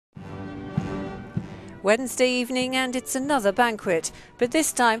Wednesday evening and it's another banquet, but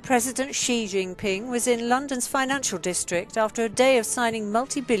this time President Xi Jinping was in London's financial district after a day of signing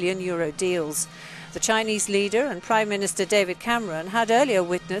multi-billion euro deals. The Chinese leader and Prime Minister David Cameron had earlier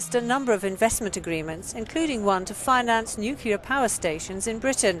witnessed a number of investment agreements, including one to finance nuclear power stations in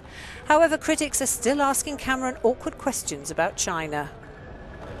Britain. However, critics are still asking Cameron awkward questions about China.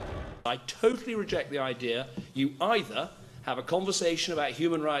 I totally reject the idea you either have a conversation about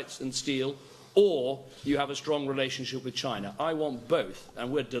human rights and steel or you have a strong relationship with China. I want both,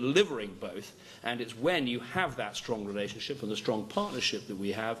 and we're delivering both, and it's when you have that strong relationship and the strong partnership that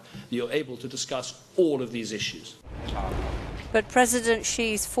we have that you're able to discuss all of these issues. But President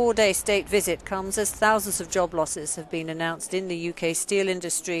Xi's four-day state visit comes as thousands of job losses have been announced in the UK steel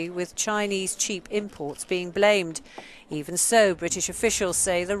industry, with Chinese cheap imports being blamed. Even so, British officials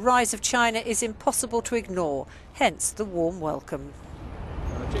say the rise of China is impossible to ignore, hence the warm welcome.